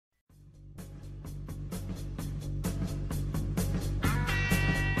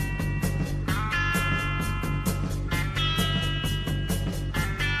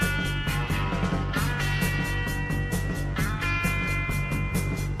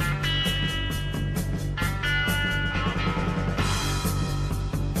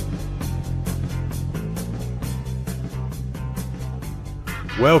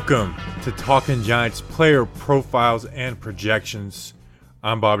Welcome to Talking Giants player profiles and projections.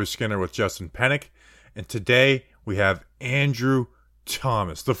 I'm Bobby Skinner with Justin Pennick, and today we have Andrew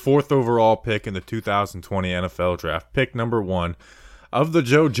Thomas, the 4th overall pick in the 2020 NFL Draft. Pick number 1 of the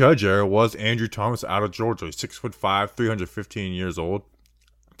Joe Judge era was Andrew Thomas out of Georgia. He's 6'5", 315 years old.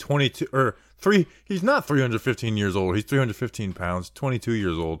 He's not 315 years old. He's 315 pounds, 22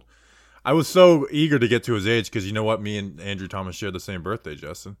 years old. I was so eager to get to his age because you know what? Me and Andrew Thomas share the same birthday,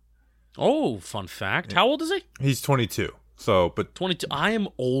 Justin. Oh, fun fact. How old is he? He's 22. So, but 22. I am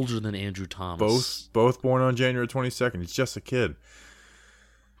older than Andrew Thomas. Both born on January 22nd. He's just a kid.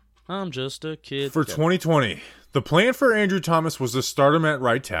 I'm just a kid. For 2020, the plan for Andrew Thomas was to start him at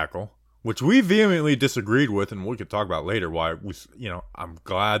right tackle, which we vehemently disagreed with, and we could talk about later why I'm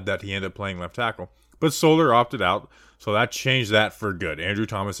glad that he ended up playing left tackle. But Soler opted out, so that changed that for good. Andrew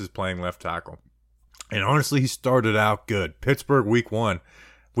Thomas is playing left tackle. And honestly, he started out good. Pittsburgh week 1,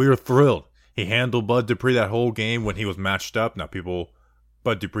 we were thrilled. He handled Bud Dupree that whole game when he was matched up. Now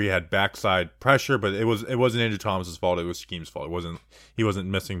Bud Dupree had backside pressure, but it wasn't Andrew Thomas's fault. It was Scheme's fault. He wasn't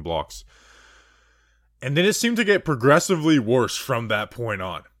missing blocks. And then it seemed to get progressively worse from that point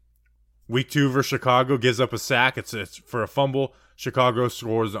on. Week 2 versus Chicago, gives up a sack. It's for a fumble. Chicago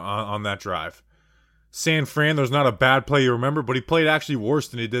scores on that drive. San Fran, there's not a bad play you remember, but he played actually worse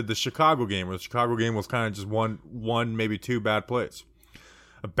than he did the Chicago game, where the Chicago game was kind of just one, maybe 2 bad plays.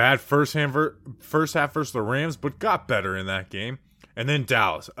 A bad first half versus the Rams, but got better in that game. And then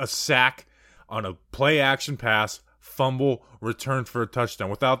Dallas, a sack on a play action pass, fumble, return for a touchdown.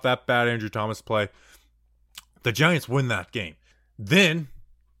 Without that bad Andrew Thomas play, the Giants win that game. Then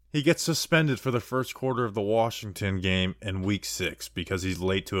he gets suspended for the first quarter of the Washington game in week 6 because he's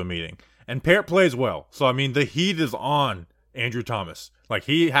late to a meeting. And Parrott plays well. So, I mean, the heat is on Andrew Thomas. Like,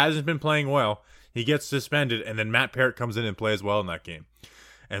 he hasn't been playing well. He gets suspended, and then Matt Parrott comes in and plays well in that game.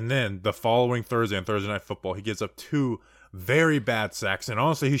 And then the following Thursday, on Thursday Night Football, he gives up 2 very bad sacks. And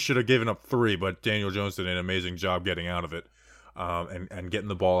honestly, he should have given up 3, but Daniel Jones did an amazing job getting out of it and getting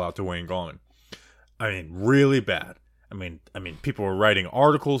the ball out to Wayne Gallman. I mean, really bad. I mean, people were writing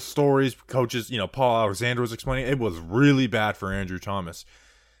articles, stories, coaches, Paul Alexander was explaining. It was really bad for Andrew Thomas.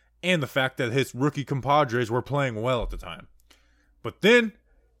 And the fact that his rookie compadres were playing well at the time. But then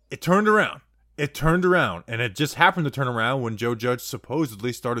it turned around. And it just happened to turn around when Joe Judge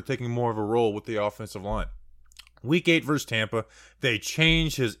supposedly started taking more of a role with the offensive line. Week 8 versus Tampa, they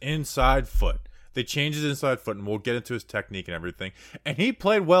changed his inside foot. And we'll get into his technique and everything. And he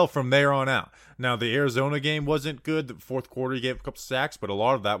played well from there on out. Now, the Arizona game wasn't good. The fourth quarter, he gave a couple sacks, but a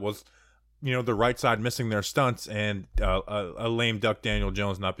lot of that was the right side missing their stunts and a lame duck Daniel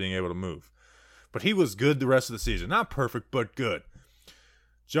Jones not being able to move. But he was good the rest of the season. Not perfect, but good.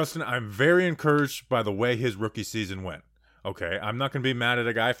 Justin, I'm very encouraged by the way his rookie season went. Okay, I'm not going to be mad at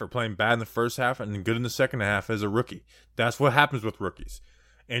a guy for playing bad in the first half and then good in the second half as a rookie. That's what happens with rookies.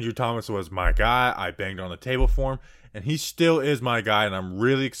 Andrew Thomas was my guy. I banged on the table for him, and he still is my guy, and I'm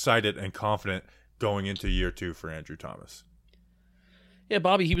really excited and confident going into year 2 for Andrew Thomas. Yeah,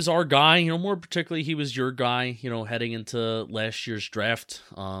 Bobby, he was our guy. More particularly, he was your guy, heading into last year's draft.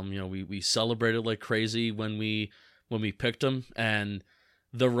 We celebrated like crazy when we picked him, and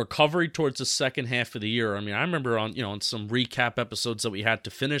the recovery towards the second half of the year. I remember on some recap episodes that we had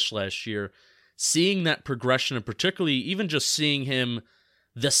to finish last year, seeing that progression, and particularly even just seeing him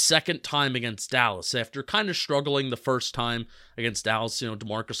the second time against Dallas after kind of struggling the first time against Dallas,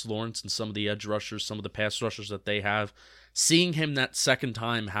 DeMarcus Lawrence and some of the edge rushers, some of the pass rushers that they have. Seeing him that second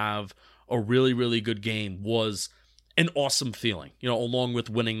time have a really, really good game was an awesome feeling, along with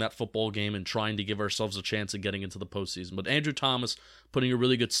winning that football game and trying to give ourselves a chance of getting into the postseason. But Andrew Thomas putting a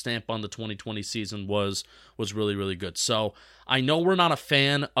really good stamp on the 2020 season was really, really good. So I know we're not a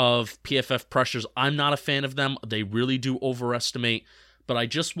fan of PFF pressures. I'm not a fan of them. They really do overestimate. But I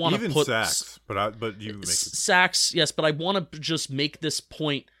just want to put sacks. But you make it. Sacks, yes. But I want to just make this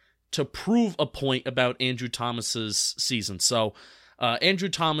point to prove a point about Andrew Thomas's season. So Andrew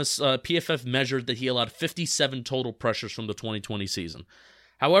Thomas, PFF measured that he allowed 57 total pressures from the 2020 season.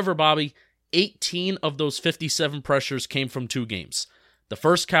 However, Bobby, 18 of those 57 pressures came from 2 games. The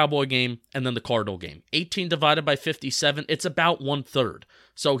first Cowboy game and then the Cardinal game. 18 divided by 57, it's about 1/3.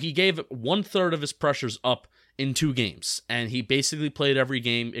 So he gave 1/3 of his pressures up in 2 games, and he basically played every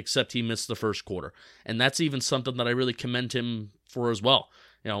game except he missed the first quarter. And that's even something that I really commend him for as well.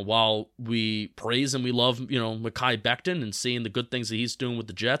 While we praise and we love, Mekhi Becton and seeing the good things that he's doing with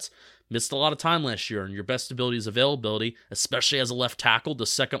the Jets, missed a lot of time last year, and your best ability is availability, especially as a left tackle, the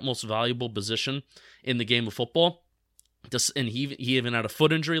second most valuable position in the game of football. And he even had a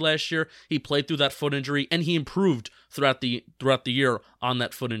foot injury last year. He played through that foot injury, and he improved throughout the year on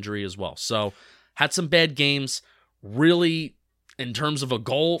that foot injury as well. So had some bad games. Really, in terms of a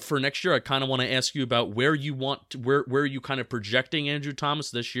goal for next year, I kind of want to ask you about where you where are you kind of projecting Andrew Thomas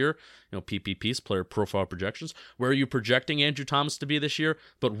this year? You know, PPPs, player profile projections. Where are you projecting Andrew Thomas to be this year?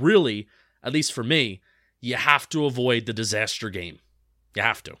 But really, at least for me, you have to avoid the disaster game. You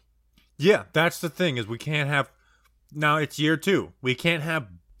have to. Yeah, that's the thing, is we can't have. Now it's year 2. We can't have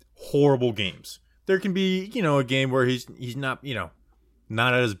horrible games. There can be, a game where he's not,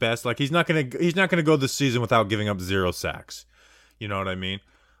 not at his best. Like he's not gonna go this season without giving up 0 sacks. You know what I mean?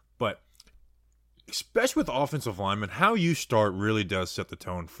 But especially with offensive linemen, how you start really does set the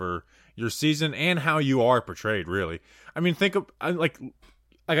tone for your season and how you are portrayed. Really, I mean, think of like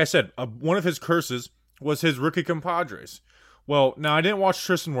I said, one of his curses was his rookie compadres. Well, now I didn't watch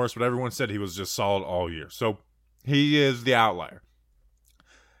Tristan Wirfs, but everyone said he was just solid all year. So he is the outlier.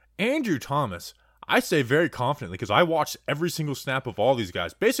 Andrew Thomas, I say very confidently, because I watched every single snap of all these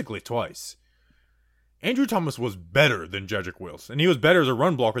guys, basically twice. Andrew Thomas was better than Jedrick Wills, and he was better as a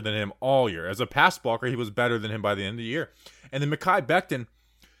run blocker than him all year. As a pass blocker, he was better than him by the end of the year. And then Mekhi Becton,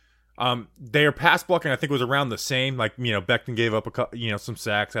 their pass blocking I think was around the same. Like, Becton gave up some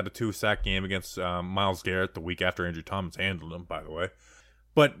sacks, had a 2-sack game against Myles Garrett the week after Andrew Thomas handled him, by the way.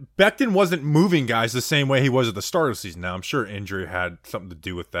 But Becton wasn't moving guys the same way he was at the start of the season. Now, I'm sure injury had something to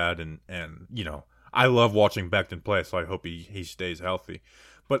do with that, and I love watching Becton play, so I hope he stays healthy.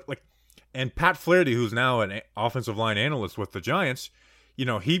 But and Pat Flaherty, who's now an offensive line analyst with the Giants,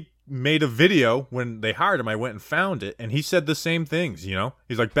 he made a video when they hired him. I went and found it, and he said the same things.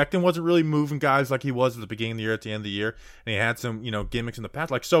 He's like, Becton wasn't really moving guys like he was at the beginning of the year, at the end of the year, and he had some gimmicks in the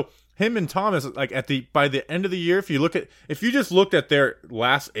past. So him and Thomas, by the end of the year, if you just looked at their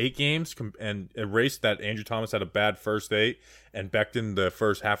last 8 games and erased that Andrew Thomas had a bad first 8 and Becton the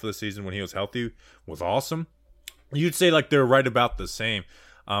first half of the season when he was healthy was awesome, you'd say they're right about the same.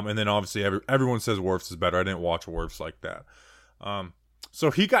 And then obviously everyone says Wirfs is better. I didn't watch Wirfs like that.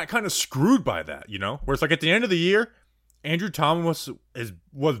 So he got kind of screwed by that, Whereas at the end of the year, Andrew Thomas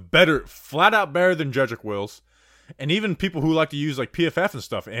was better, flat out better than Jedrick Wills. And even people who like to use PFF and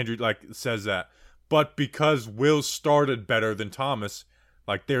stuff, Andrew says that. But because Wills started better than Thomas,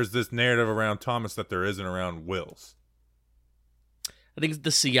 there's this narrative around Thomas that there isn't around Wills. I think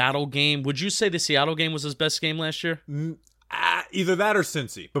the Seattle game. Would you say the Seattle game was his best game last year? Either that or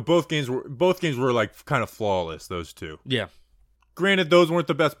Cincy, but both games were kind of flawless. Those two. Yeah. Granted, those weren't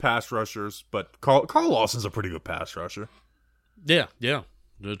the best pass rushers, but Carl Lawson's a pretty good pass rusher. Yeah.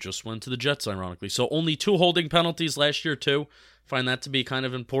 It just went to the Jets, ironically. So only 2 holding penalties last year too. Find that to be kind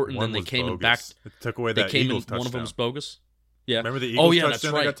of important. One and they was came bogus. in back. It took away that Eagles touchdown. One of them was bogus. Yeah. Remember the Eagles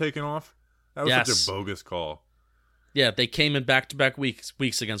touchdown that got taken off? That was such a bogus call. Yeah, they came in back-to-back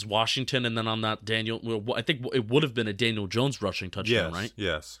weeks against Washington, and then on that I think it would have been a Daniel Jones rushing touchdown, right?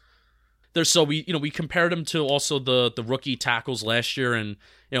 Yes. We compared him to also the rookie tackles last year, and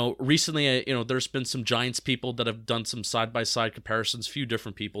recently there's been some Giants people that have done some side-by-side comparisons, few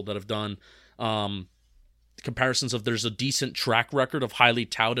different people that have done comparisons of there's a decent track record of highly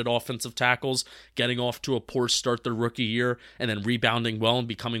touted offensive tackles getting off to a poor start their rookie year and then rebounding well and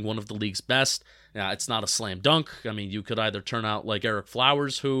becoming one of the league's best. It's not a slam dunk. I mean, you could either turn out like Eric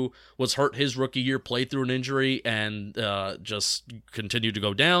Flowers, who was hurt his rookie year, played through an injury, and just continued to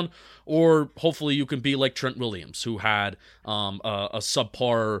go down, or hopefully you can be like Trent Williams, who had a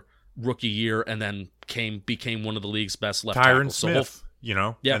subpar rookie year and then became one of the league's best left tackles. Smith.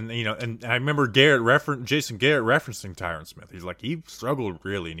 Yeah. And I remember Jason Garrett referencing Tyron Smith. He's like, he struggled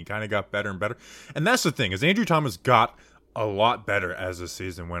really, and he kind of got better and better. And that's the thing, is Andrew Thomas got a lot better as the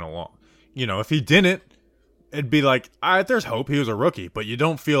season went along. If he didn't, it'd be like, all right, there's hope. He was a rookie, but you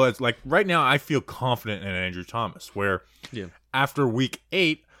don't feel it's like right now. I feel confident in Andrew Thomas, where after week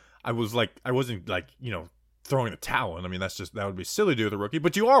 8, I wasn't throwing the towel in. I mean, that would be silly to do with a rookie,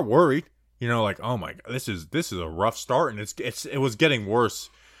 but you are worried. Oh my God, this is a rough start, and it was getting worse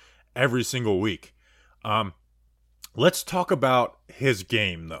every single week. Let's talk about his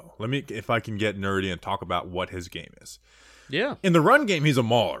game, though. If I can get nerdy and talk about what his game is. Yeah. In the run game, he's a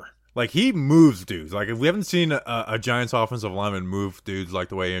mauler. He moves dudes. If we haven't seen a Giants offensive lineman move dudes like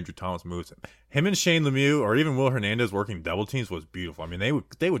the way Andrew Thomas moves him and Shane Lemieux, or even Will Hernandez working double teams was beautiful. I mean,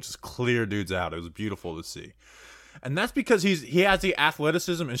 they would just clear dudes out. It was beautiful to see. And that's because he has the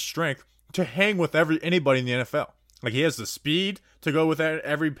athleticism and strength to hang with anybody in the NFL. He has the speed to go with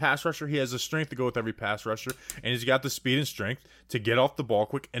every pass rusher. He has the strength to go with every pass rusher. And he's got the speed and strength to get off the ball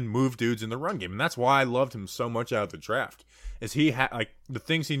quick and move dudes in the run game. And that's why I loved him so much out of the draft. Is he had the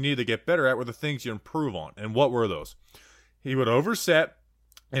things he needed to get better at were the things you improve on. And what were those? he would overset,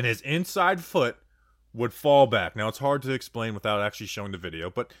 and his inside foot would fall back. Now, it's hard to explain without actually showing the video,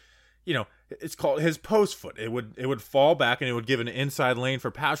 but it's called his post foot. It would fall back, and it would give an inside lane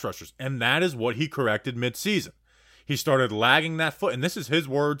for pass rushers, and that is what he corrected midseason. He started lagging that foot, and this is his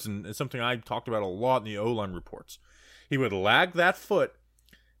words, and it's something I talked about a lot in the O-line reports. He would lag that foot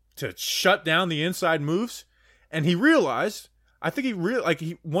to shut down the inside moves, and he realized,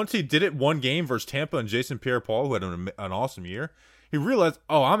 once he did it one game versus Tampa and Jason Pierre-Paul, who had an awesome year, he realized,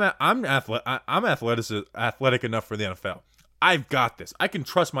 I'm athletic enough for the NFL. I've got this. I can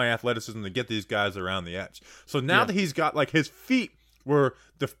trust my athleticism to get these guys around the edge. So now that he's got, his feet were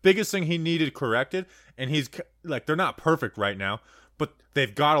the biggest thing he needed corrected, and he's, they're not perfect right now, but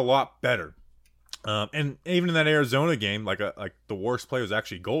they've got a lot better. And even in that Arizona game, the worst play was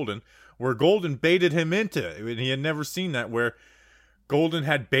actually Golden, where Golden baited him into it. And he had never seen that, where Golden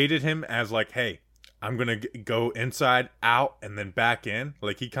had baited him as hey, I'm going to go inside, out, and then back in.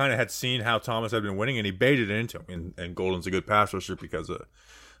 He kind of had seen how Thomas had been winning, and he baited it into him. And Golden's a good pass rusher because of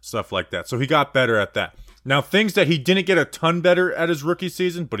stuff like that. So he got better at that. Now, things that he didn't get a ton better at his rookie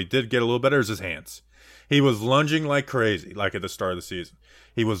season, but he did get a little better, is his hands. He was lunging like crazy, at the start of the season.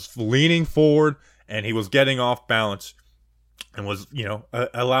 He was leaning forward, and he was getting off balance and was,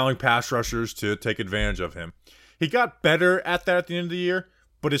 allowing pass rushers to take advantage of him. He got better at that at the end of the year,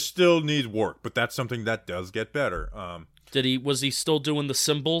 but it still needs work. But that's something that does get better. Was he still doing the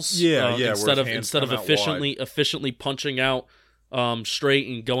symbols? Yeah. Instead of efficiently punching out straight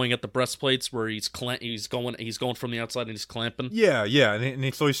and going at the breastplates where he's going from the outside and he's clamping. Yeah,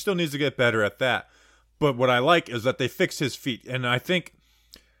 and so he still needs to get better at that. But what I like is that they fixed his feet, and I think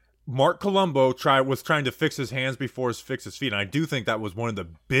Mark Colombo was trying to fix his hands before he fixed his feet, and I do think that was one of the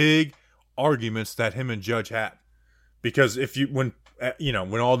big arguments that him and Judge had, because when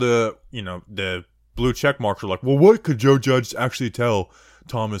all the the blue check marks were like, well, what could Joe Judge actually tell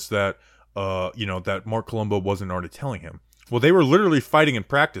Thomas that that Mark Colombo wasn't already telling him? Well, they were literally fighting in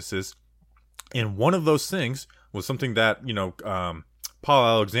practices, and one of those things was something that Paul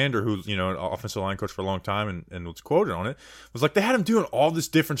Alexander, who's an offensive line coach for a long time and was quoted on it, was they had him doing all this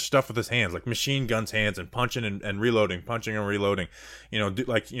different stuff with his hands, like machine guns hands, and punching and reloading, punching and reloading,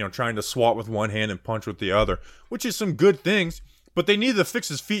 trying to swat with one hand and punch with the other, which is some good things, but they needed to fix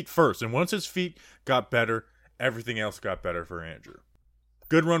his feet first. And once his feet got better, everything else got better for Andrew.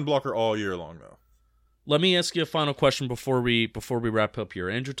 Good run blocker all year long, though. Let me ask you a final question before we wrap up here.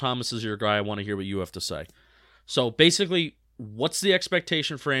 Andrew Thomas is your guy. I want to hear what you have to say. So basically, what's the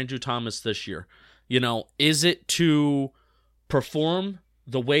expectation for Andrew Thomas this year? Is it to perform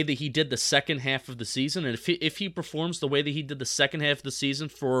the way that he did the second half of the season? And if he performs the way that he did the second half of the season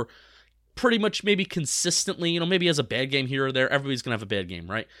for pretty much maybe consistently, maybe he has a bad game here or there, everybody's going to have a bad game,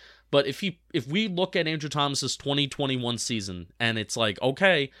 right? But if we look at Andrew Thomas's 2021 season and it's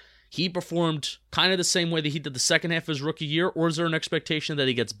okay, he performed kind of the same way that he did the second half of his rookie year, or is there an expectation that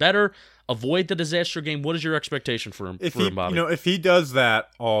he gets better, avoid the disaster game? What is your expectation for him, Bobby? If he does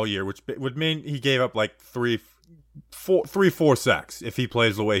that all year, which would mean he gave up 4 sacks if he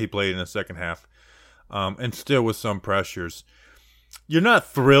plays the way he played in the second half, and still with some pressures, you're not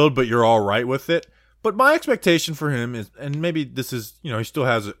thrilled, but you're all right with it. But my expectation for him is, and maybe this is, he's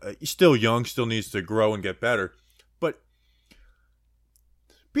still young, still needs to grow and get better, but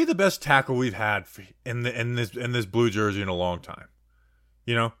be the best tackle we've had in this blue jersey in a long time.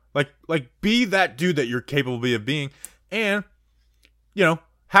 Be that dude that you're capable of being, and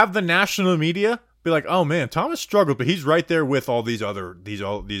have the national media be like, oh man, Thomas struggled, but he's right there with all these other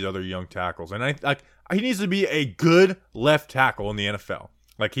young tackles, and he needs to be a good left tackle in the NFL.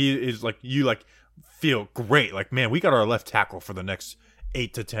 He is feel great. Man, we got our left tackle for the next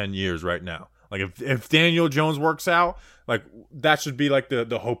 8 to 10 years right now. If Daniel Jones works out, that should be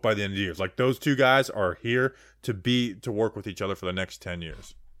the hope by the end of the year. Those two guys are here to work with each other for the next 10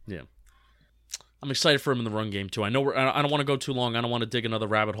 years. Yeah. I'm excited for him in the run game too. I know I don't want to go too long. I don't want to dig another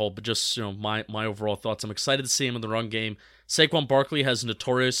rabbit hole, but just my overall thoughts. I'm excited to see him in the run game. Saquon Barkley has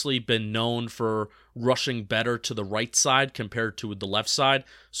notoriously been known for rushing better to the right side compared to the left side.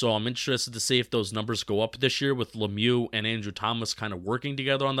 So I'm interested to see if those numbers go up this year with Lemieux and Andrew Thomas kind of working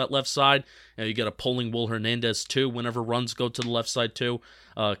together on that left side. You get a pulling Will Hernandez too whenever runs go to the left side too.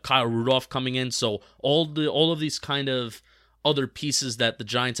 Kyle Rudolph coming in. So all of these kind of other pieces that the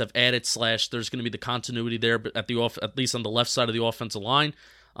Giants have added / there's going to be the continuity there, but at least on the left side of the offensive line,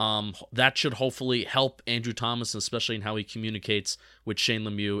 that should hopefully help Andrew Thomas, especially in how he communicates with Shane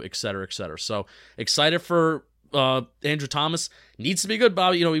Lemieux, et cetera, et cetera. So excited for Andrew Thomas. Needs to be good,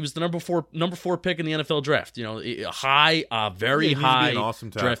 Bobby. He was the number four pick in the NFL draft. Very high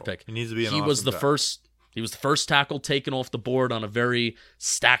awesome draft pick. He needs to be an He awesome was the tackle. first He was the first tackle taken off the board on a very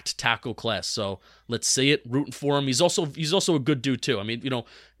stacked tackle class. So let's see it. Rooting for him. He's also a good dude too. I mean,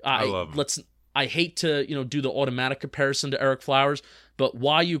 I love him. I hate to, do the automatic comparison to Eric Flowers, but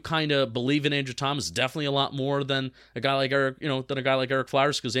why you kind of believe in Andrew Thomas is definitely a lot more than a guy like Eric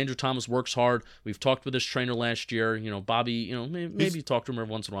Flowers, because Andrew Thomas works hard. We've talked with his trainer last year. Bobby, maybe talk to him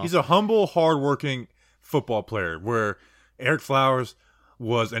every once in a while. He's a humble, hardworking football player, where Eric Flowers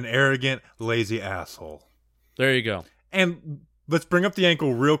was an arrogant, lazy asshole. There you go. And let's bring up the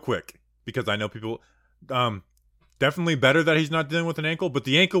ankle real quick, because I know people definitely better that he's not dealing with an ankle, but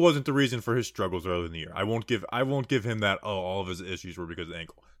the ankle wasn't the reason for his struggles early in the year. I won't give him that all of his issues were because of the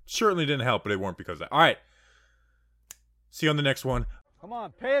ankle. Certainly didn't help, but they weren't because of that. All right. See you on the next one. Come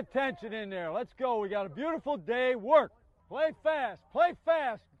on, pay attention in there. Let's go. We got a beautiful day. Work. Play fast. Play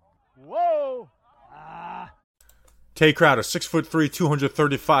fast. Whoa. Tay Crowder, 6'3",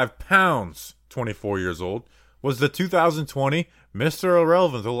 235 pounds, 24 years old, was the 2020 Mr.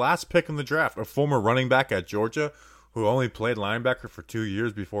 Irrelevant, the last pick in the draft, a former running back at Georgia who only played linebacker for 2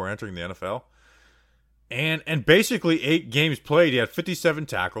 years before entering the NFL. And basically 8 games played, he had 57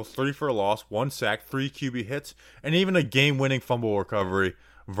 tackles, 30 for a loss, 1 sack, 3 QB hits, and even a game-winning fumble recovery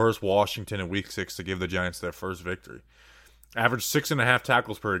versus Washington in Week 6 to give the Giants their first victory. Averaged 6.5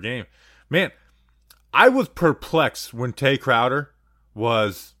 tackles per game. Man, I was perplexed when Tay Crowder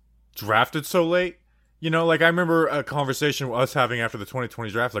was drafted so late. I remember a conversation us having after the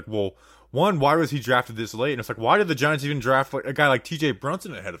 2020 draft, like, well, one, why was he drafted this late? And it's like, why did the Giants even draft a guy like TJ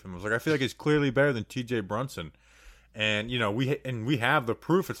Brunson ahead of him? I was like, I feel like he's clearly better than TJ Brunson. And, we have the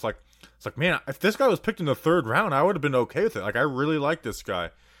proof. It's like, man, if this guy was picked in the 3rd round, I would have been okay with it. Like, I really like this guy.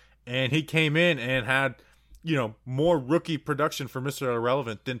 And he came in and had, more rookie production for Mr.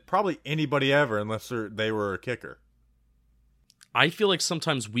 Irrelevant than probably anybody ever, unless they were a kicker. I feel like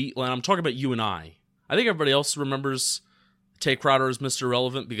sometimes and I'm talking about you and I think everybody else remembers Tay Crowder as Mr.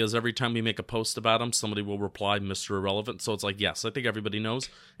 Irrelevant because every time we make a post about him, somebody will reply Mr. Irrelevant. So it's like, yes, I think everybody knows,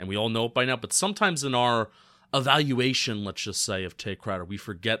 and we all know it by now. But sometimes in our evaluation, let's just say, of Tay Crowder, we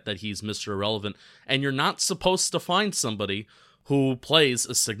forget that he's Mr. Irrelevant. And you're not supposed to find somebody who plays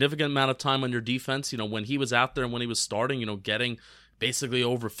a significant amount of time on your defense. When he was out there and when he was starting, getting basically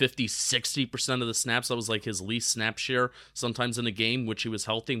over 50, 60% of the snaps. That was like his least snap share sometimes in a game, which he was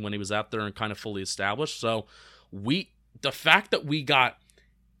healthy when he was out there and kind of fully established. So the fact that we got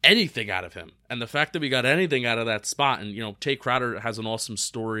anything out of him and the fact that we got anything out of that spot, and, Tay Crowder has an awesome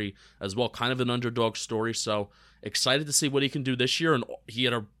story as well, kind of an underdog story. So excited to see what he can do this year. And he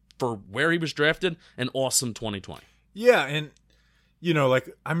had for where he was drafted, an awesome 2020. Yeah. And, I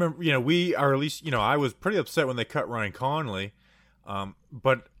remember, we are at least, I was pretty upset when they cut Ryan Conley.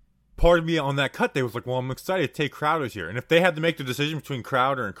 But part of me on that cut day was like, well, I'm excited Tay Crowder's here. And if they had to make the decision between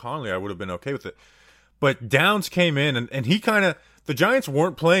Crowder and Conley, I would have been okay with it. But Downs came in, and he the Giants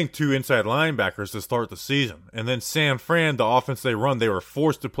weren't playing 2 inside linebackers to start the season. And then San Fran, the offense they run, they were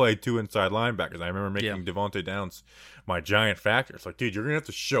forced to play 2 inside linebackers. I remember making Devontae Downs my giant factor. It's like, dude, you're going to have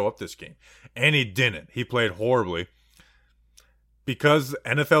to show up this game. And he didn't. He played horribly. Because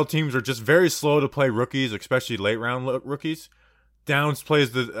NFL teams are just very slow to play rookies, especially late-round rookies. Downs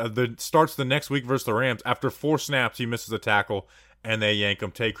plays starts the next week versus the Rams. After 4 snaps, he misses a tackle, and they yank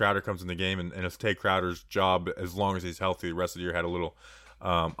him. Tay Crowder comes in the game, and it's Tay Crowder's job, as long as he's healthy. The rest of the year had a little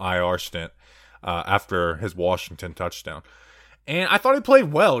IR stint after his Washington touchdown. And I thought he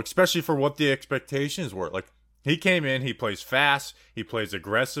played well, especially for what the expectations were. Like, he came in, he plays fast, he plays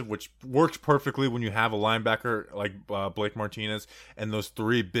aggressive, which works perfectly when you have a linebacker like Blake Martinez and those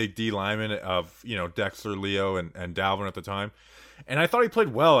 3 big D linemen of, Dexter, Leo, and Dalvin at the time. And I thought he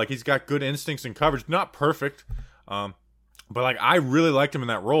played well. Like, he's got good instincts and coverage. Not perfect, but, like, I really liked him in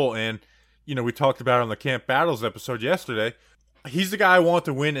that role. And, we talked about it on the Camp Battles episode yesterday. He's the guy I want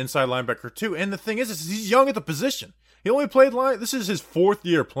to win inside linebacker, too. And the thing is he's young at the position. He only played this is his 4th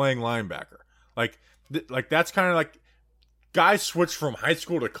year playing linebacker. Like that's kind of like guys switch from high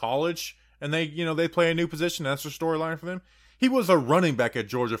school to college, and they play a new position. That's the storyline for them. He was a running back at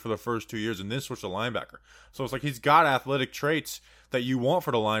Georgia for the first 2 years and then switched to linebacker. So it's like he's got athletic traits that you want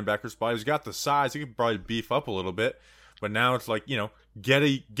for the linebacker spot. He's got the size. He could probably beef up a little bit. But now it's like,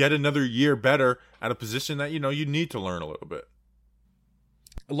 get another year better at a position that, you need to learn a little bit.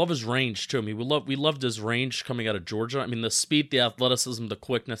 I love his range, too. I mean, we loved his range coming out of Georgia. I mean, the speed, the athleticism, the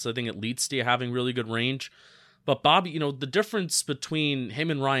quickness, I think it leads to you having really good range. But Bobby, the difference between him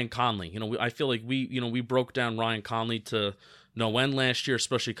and Ryan Conley, I feel like we broke down Ryan Conley to no end last year,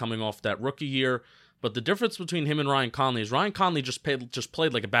 especially coming off that rookie year. But the difference between him and Ryan Conley is Ryan Conley just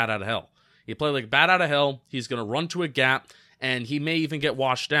played like a bat out of hell. He played like a bat out of hell. He's going to run to a gap, and he may even get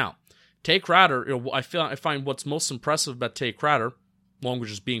washed out. Tay Crowder, I find what's most impressive about Tay Crowder, along with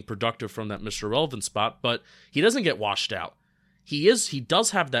just being productive from that Mr. Irrelevant spot, but he doesn't get washed out. He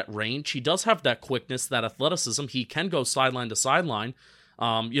does have that range. He does have that quickness, that athleticism. He can go sideline to sideline.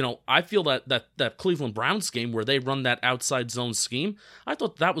 I feel that Cleveland Browns game where they run that outside zone scheme, I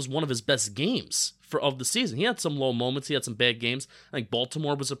thought that was one of his best games of the season. He had some low moments. He had some bad games. I think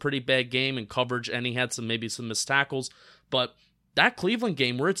Baltimore was a pretty bad game in coverage, and he had maybe some missed tackles. But that Cleveland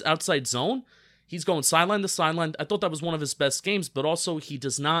game where it's outside zone, he's going sideline to sideline. I thought that was one of his best games, but also he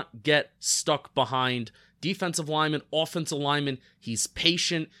does not get stuck behind defensive lineman, offensive lineman. He's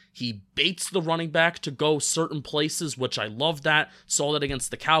patient. He baits the running back to go certain places, which I love that. Saw that against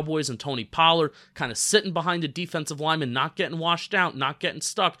the Cowboys and Tony Pollard, kind of sitting behind the defensive lineman, not getting washed out, not getting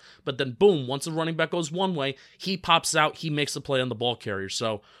stuck. But then boom, once the running back goes one way, he pops out, he makes a play on the ball carrier.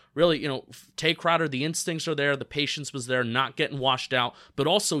 So really, Tay Crowder, the instincts are there, the patience was there, not getting washed out, but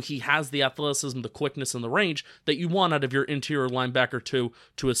also he has the athleticism, the quickness, and the range that you want out of your interior linebacker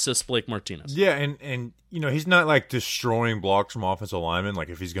to assist Blake Martinez. Yeah, and he's not like destroying blocks from offensive linemen. Like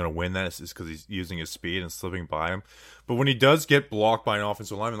if he's going to win that, it's because he's using his speed and slipping by him. But when he does get blocked by an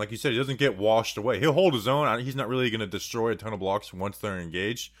offensive lineman, like you said, he doesn't get washed away. He'll hold his own. He's not really going to destroy a ton of blocks once they're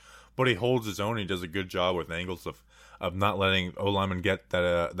engaged, but he holds his own. And he does a good job with angles of not letting O-linemen get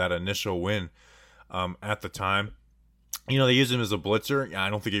that initial win at the time. They use him as a blitzer. I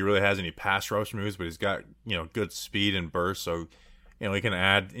don't think he really has any pass rush moves, but he's got good speed and burst. So he can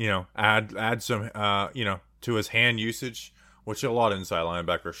add some to his hand usage, which a lot of inside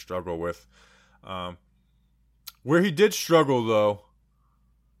linebackers struggle with. Where he did struggle though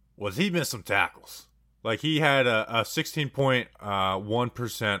was he missed some tackles. Like he had a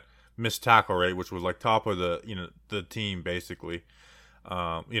 16.1% missed tackle rate, which was like top of the team basically.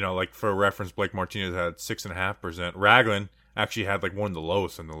 Like for reference, Blake Martinez had 6.5%. Ragland actually had like one of the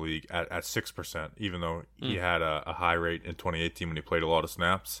lowest in the league at 6%, even though he had a high rate in 2018 when he played a lot of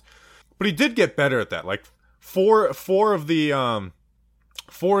snaps. But he did get better at that. Like four of the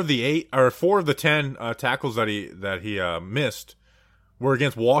 10 tackles that he missed were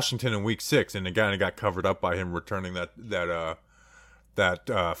against Washington in Week 6, and the guy got covered up by him returning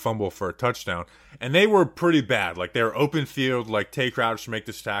that fumble for a touchdown. And they were pretty bad. Like they were open field, like Tay Crowder should make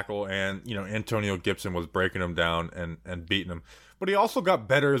this tackle, and Antonio Gibson was breaking him down and beating him. But he also got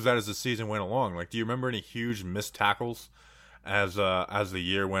better as the season went along. Like, do you remember any huge missed tackles as the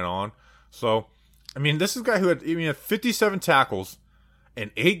year went on? So, I mean, this is a guy who had 57 tackles in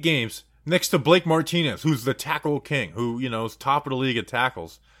 8 games next to Blake Martinez, who's the tackle king, who is top of the league at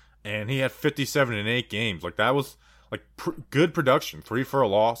tackles, and he had 57 in 8 games. Like that was like good production. 3 for a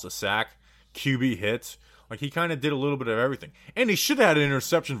loss, a sack, QB hits. Like he kind of did a little bit of everything. And he should have had an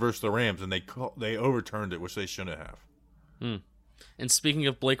interception versus the Rams, and they overturned it, which they shouldn't have. And speaking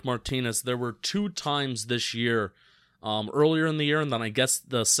of Blake Martinez, there were 2 times this year, earlier in the year, and then I guess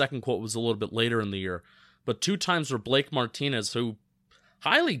the second quote was a little bit later in the year, but 2 times where Blake Martinez, who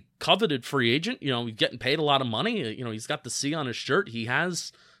highly coveted free agent, he's getting paid a lot of money, he's got the C on his shirt, he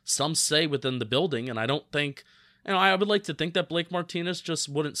has some say within the building, and I don't think, I would like to think that Blake Martinez just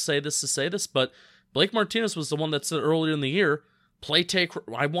wouldn't say this to say this, but Blake Martinez was the one that said earlier in the year,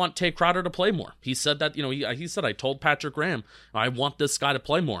 I want Tay Crowder to play more. He said that, he said, I told Patrick Graham, I want this guy to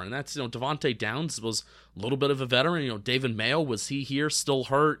play more. And that's, Devontae Downs was a little bit of a veteran. David Mayo, was he here, still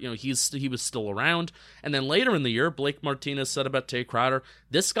hurt? He was still around. And then later in the year, Blake Martinez said about Tay Crowder,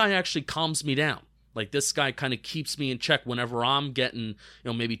 this guy actually calms me down. Like, this guy kind of keeps me in check whenever I'm getting,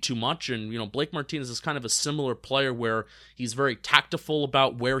 maybe too much. And, Blake Martinez is kind of a similar player where he's very tactful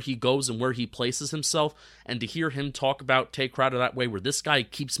about where he goes and where he places himself. And to hear him talk about Tay Crowder that way, where this guy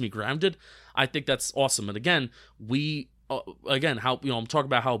keeps me grounded, I think that's awesome. And again, I'm talking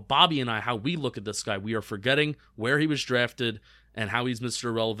about how Bobby and I, how we look at this guy. We are forgetting where he was drafted and how he's Mr.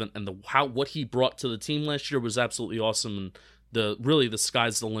 Irrelevant, and what he brought to the team last year was absolutely awesome. And the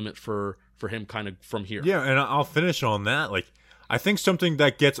sky's the limit for him kind of from here. Yeah, and I'll finish on that. Like, I think something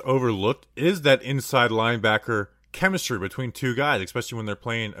that gets overlooked is that inside linebacker chemistry between 2 guys, especially when they're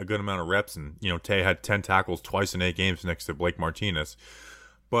playing a good amount of reps. And, Tay had 10 tackles twice in 8 games next to Blake Martinez.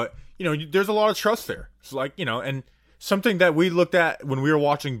 But, there's a lot of trust there. It's like, and something that we looked at when we were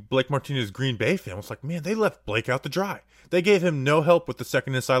watching Blake Martinez Green Bay film was like, man, they left Blake out to dry. They gave him no help with the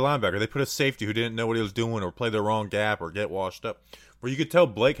second inside linebacker. They put a safety who didn't know what he was doing or play the wrong gap or get washed up. Where you could tell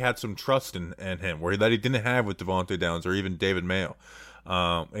Blake had some trust in him, that he didn't have with Devontae Downs or even David Mayo.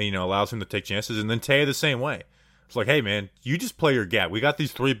 And, allows him to take chances. And then Tay the same way. It's like, hey, man, you just play your gap. We got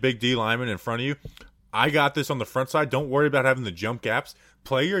these 3 big D linemen in front of you. I got this on the front side. Don't worry about having the jump gaps.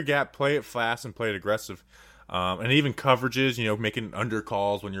 Play your gap, play it fast, and play it aggressive. And even coverages, making under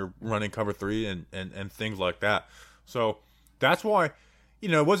calls when you're running cover 3 and things like that. So that's why,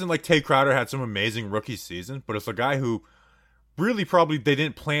 it wasn't like Tay Crowder had some amazing rookie season, but it's a guy who really probably they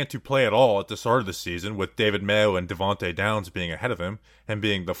didn't plan to play at all at the start of the season, with David Mayo and Devontae Downs being ahead of him and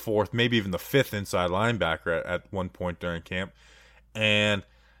being the 4th, maybe even the 5th inside linebacker at one point during camp. And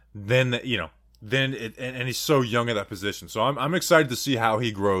then, and he's so young at that position. So I'm excited to see how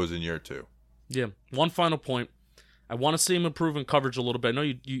he grows in year 2. Yeah. One final point. I want to see him improve in coverage a little bit. I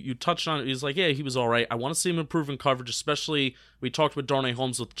know you touched on it. He's like, yeah, he was all right. I want to see him improve in coverage, especially we talked with Darnay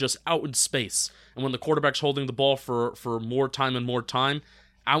Holmes with just out in space. And when the quarterback's holding the ball for more time and more time,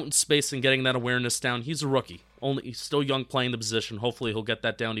 out in space and getting that awareness down. He's a rookie. He's still young playing the position. Hopefully he'll get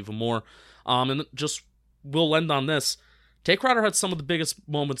that down even more. And just we'll end on this. Tay Crowder had some of the biggest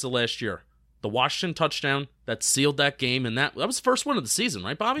moments of last year. The Washington touchdown that sealed that game, and that was the first win of the season,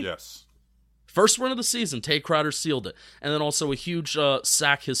 right, Bobby? Yes. First win of the season, Tay Crowder sealed it. And then also a huge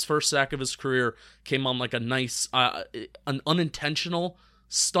sack, his first sack of his career, came on like a nice, an unintentional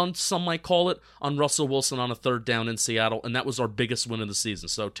stunt, some might call it, on Russell Wilson on a 3rd down in Seattle, and that was our biggest win of the season.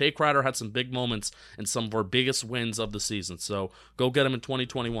 So Tay Crowder had some big moments and some of our biggest wins of the season. So go get him in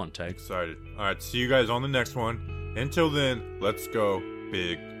 2021, Tay. Excited. All right, see you guys on the next one. Until then, let's go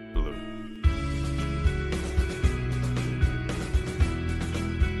Big Blue.